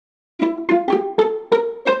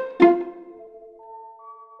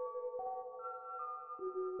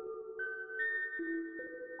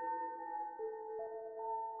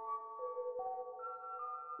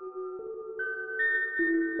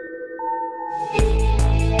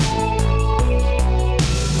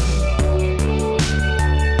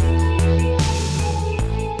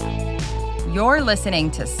You're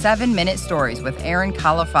listening to 7 Minute Stories with Aaron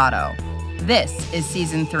Califato. This is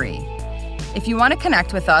Season 3. If you want to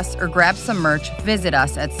connect with us or grab some merch, visit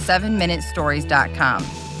us at 7minutestories.com.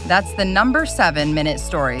 That's the number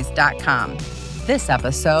 7minutestories.com. This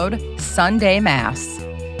episode, Sunday Mass.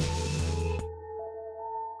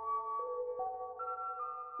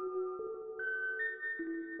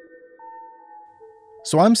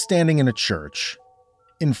 So I'm standing in a church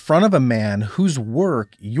in front of a man whose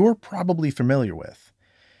work you're probably familiar with.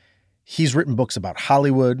 He's written books about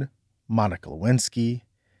Hollywood, Monica Lewinsky.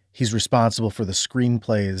 He's responsible for the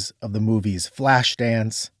screenplays of the movies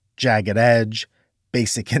Flashdance, Jagged Edge,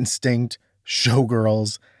 Basic Instinct,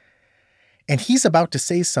 Showgirls. And he's about to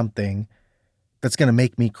say something that's going to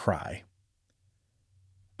make me cry.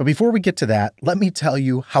 But before we get to that, let me tell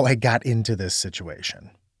you how I got into this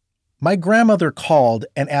situation. My grandmother called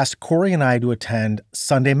and asked Corey and I to attend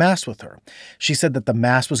Sunday Mass with her. She said that the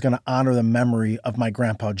Mass was going to honor the memory of my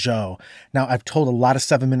Grandpa Joe. Now, I've told a lot of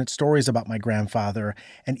 7-minute stories about my grandfather,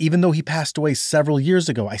 and even though he passed away several years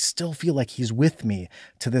ago, I still feel like he's with me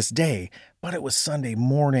to this day. But it was Sunday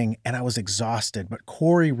morning, and I was exhausted. But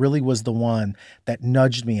Corey really was the one that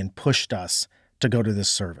nudged me and pushed us to go to this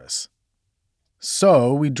service.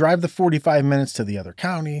 So we drive the 45 minutes to the other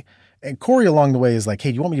county. And Corey along the way is like, hey,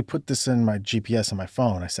 do you want me to put this in my GPS on my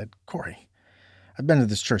phone? I said, Corey, I've been to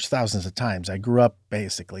this church thousands of times. I grew up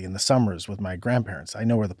basically in the summers with my grandparents. I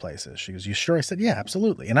know where the place is. She goes, you sure? I said, yeah,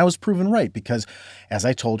 absolutely. And I was proven right because as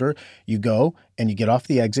I told her, you go and you get off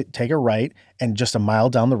the exit, take a right, and just a mile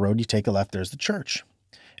down the road, you take a left, there's the church.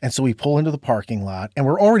 And so we pull into the parking lot and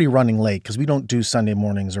we're already running late because we don't do Sunday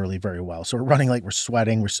mornings early very well. So we're running late, we're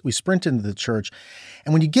sweating, we sprint into the church.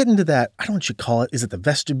 And when you get into that, I don't know what you call it. Is it the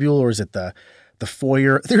vestibule or is it the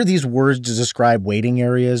foyer? There are these words to describe waiting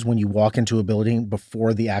areas when you walk into a building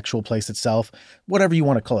before the actual place itself, whatever you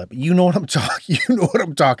want to call it. But you know what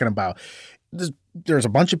I'm talking about. There's a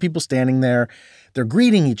bunch of people standing there. They're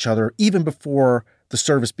greeting each other even before the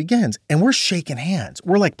service begins. And we're shaking hands.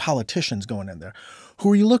 We're like politicians going in there.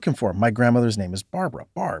 Who are you looking for? My grandmother's name is Barbara,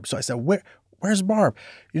 Barb. So I said, where's Barb?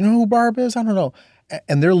 You know who Barb is? I don't know.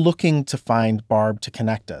 And they're looking to find Barb to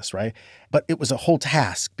connect us, right? But it was a whole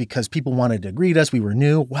task because people wanted to greet us. We were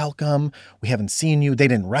new. Welcome. We haven't seen you. They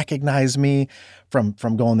didn't recognize me from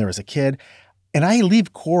going there as a kid. And I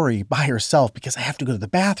leave Corey by herself because I have to go to the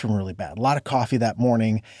bathroom really bad. A lot of coffee that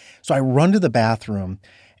morning. So I run to the bathroom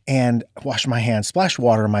and wash my hands, splash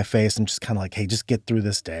water in my face. I'm just kind of like, hey, just get through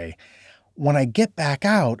this day. When I get back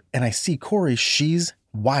out and I see Corey, she's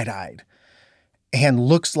wide-eyed and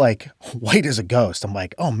looks like white as a ghost. I'm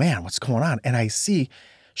like, oh man, what's going on? And I see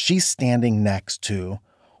she's standing next to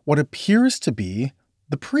what appears to be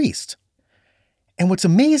the priest. And what's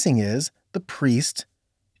amazing is the priest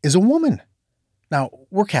is a woman. Now,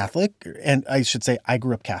 we're Catholic, and I should say I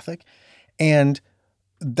grew up Catholic, and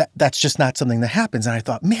that's just not something that happens. And I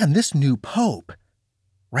thought, man, this new pope,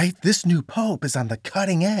 right? This new pope is on the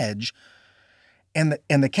cutting edge. And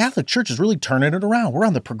the Catholic Church is really turning it around. We're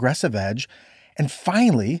on the progressive edge. And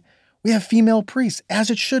finally, we have female priests, as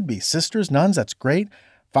it should be. Sisters, nuns, that's great.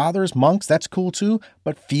 Fathers, monks, that's cool too.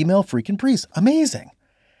 But female freaking priests, amazing.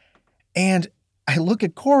 And I look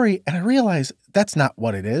at Corey and I realize that's not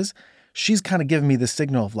what it is. She's kind of giving me the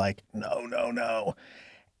signal of like, no, no, no.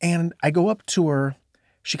 And I go up to her.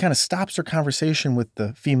 She kind of stops her conversation with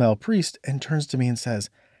the female priest and turns to me and says,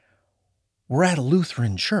 we're at a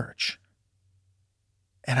Lutheran church.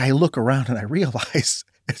 And I look around and I realize,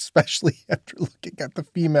 especially after looking at the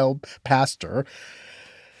female pastor,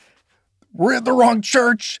 we're in the wrong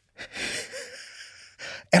church.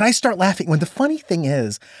 And I start laughing. When the funny thing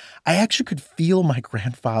is, I actually could feel my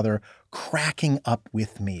grandfather cracking up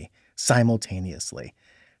with me simultaneously.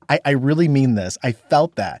 I really mean this. I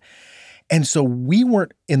felt that. And so we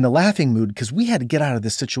weren't in the laughing mood because we had to get out of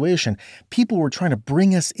this situation. People were trying to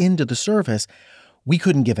bring us into the service. We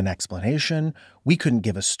couldn't give an explanation. We couldn't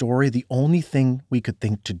give a story. The only thing we could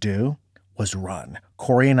think to do was run.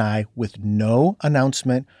 Corey and I, with no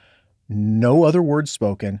announcement, no other words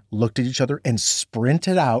spoken, looked at each other and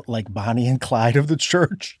sprinted out like Bonnie and Clyde of the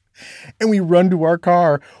church. And we run to our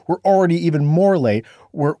car. We're already even more late.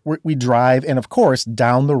 We drive. And of course,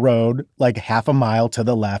 down the road, like half a mile to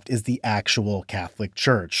the left, is the actual Catholic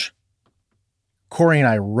church. Corey and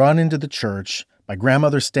I run into the church. My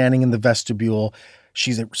grandmother's standing in the vestibule.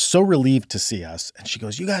 She's so relieved to see us. And she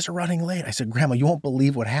goes, you guys are running late. I said, Grandma, you won't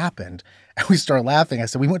believe what happened. And we start laughing. I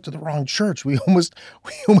said, we went to the wrong church. We almost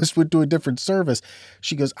went to a different service.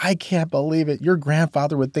 She goes, I can't believe it. Your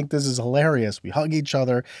grandfather would think this is hilarious. We hug each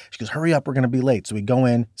other. She goes, hurry up. We're going to be late. So we go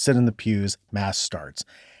in, sit in the pews. Mass starts.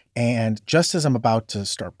 And just as I'm about to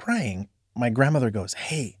start praying, my grandmother goes,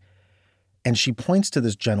 "Hey," and she points to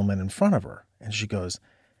this gentleman in front of her, and she goes,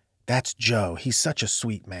 "That's Joe. He's such a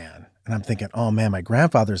sweet man." And I'm thinking, oh man, my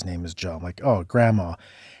grandfather's name is Joe. I'm like, oh, Grandma.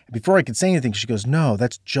 And before I could say anything, she goes, "No,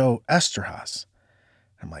 that's Joe Eszterhas."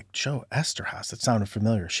 I'm like, "Joe Eszterhas? That sounded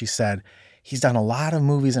familiar." She said, "He's done a lot of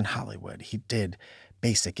movies in Hollywood. He did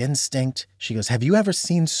Basic Instinct." She goes, "Have you ever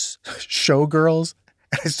seen Showgirls?"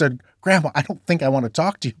 And I said, "Grandma, I don't think I want to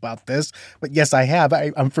talk to you about this, but yes, I have.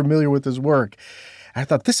 I'm familiar with his work." And I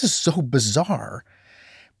thought, this is so bizarre.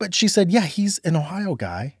 But she said, yeah, he's an Ohio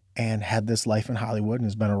guy and had this life in Hollywood and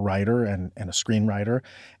has been a writer and a screenwriter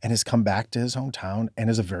and has come back to his hometown and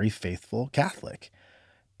is a very faithful Catholic.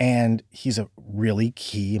 And he's a really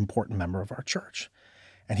key, important member of our church.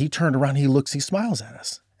 And he turned around, he smiles at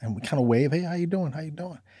us, and we kind of wave, "Hey, how you doing? How you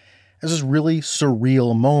doing?" There's this really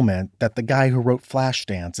surreal moment that the guy who wrote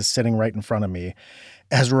Flashdance is sitting right in front of me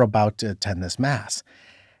as we're about to attend this mass.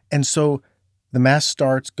 And so the mass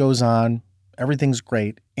starts, goes on, everything's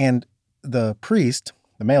great. And the priest,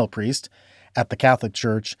 the male priest at the Catholic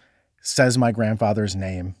Church, says my grandfather's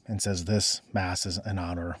name and says, "This mass is in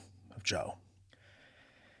honor of Joe."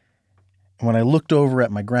 And when I looked over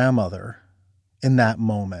at my grandmother in that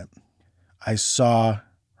moment, I saw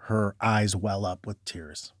her eyes well up with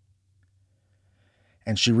tears.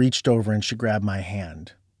 And she reached over and she grabbed my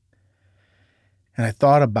hand. And I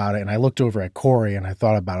thought about it, and I looked over at Corey and I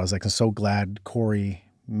thought about it. I was like, I'm so glad Corey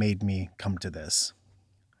made me come to this,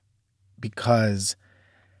 because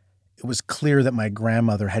it was clear that my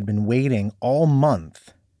grandmother had been waiting all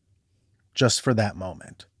month just for that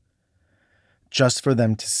moment, just for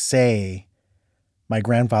them to say my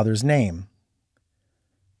grandfather's name,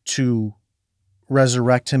 to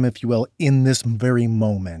resurrect him, if you will, in this very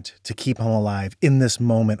moment, to keep him alive in this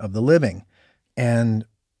moment of the living. And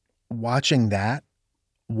watching that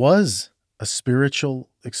was a spiritual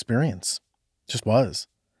experience, just was.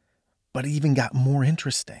 But it even got more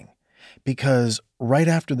interesting, because right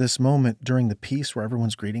after this moment during the piece where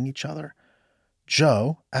everyone's greeting each other,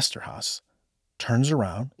 Joe Eszterhas turns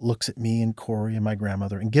around, looks at me and Corey and my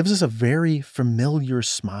grandmother, and gives us a very familiar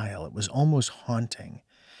smile. It was almost haunting.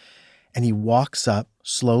 And he walks up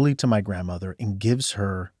slowly to my grandmother and gives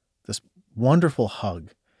her this wonderful hug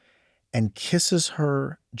and kisses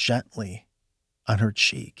her gently on her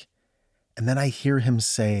cheek. And then I hear him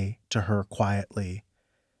say to her quietly,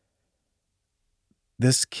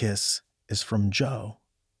 "This kiss is from Joe."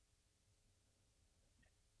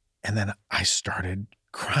 And then I started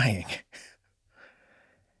crying.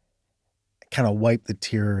 Kind of wiped the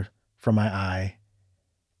tear from my eye,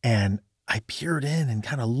 and I peered in and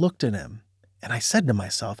kind of looked at him. And I said to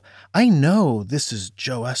myself, I know this is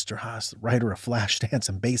Joe Eszterhas, writer of Flashdance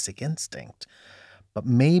and Basic Instinct, but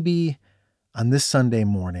maybe on this Sunday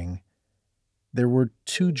morning, there were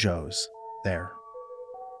two Joes there,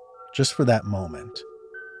 just for that moment.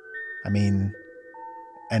 I mean,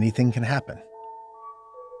 anything can happen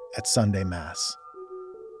at Sunday Mass.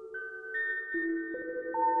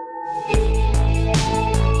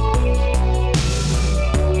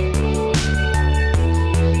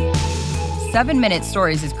 7 Minute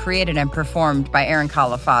Stories is created and performed by Aaron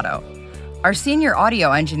Califato. Our senior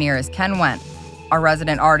audio engineer is Ken Wendt. Our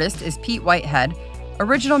resident artist is Pete Whitehead.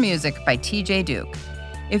 Original music by TJ Duke.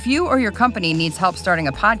 If you or your company needs help starting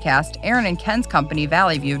a podcast, Aaron and Ken's company,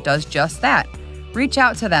 Valley View, does just that. Reach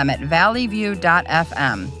out to them at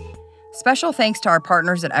valleyview.fm. Special thanks to our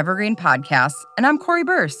partners at Evergreen Podcasts, and I'm Corey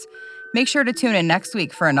Burse. Make sure to tune in next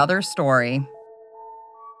week for another story.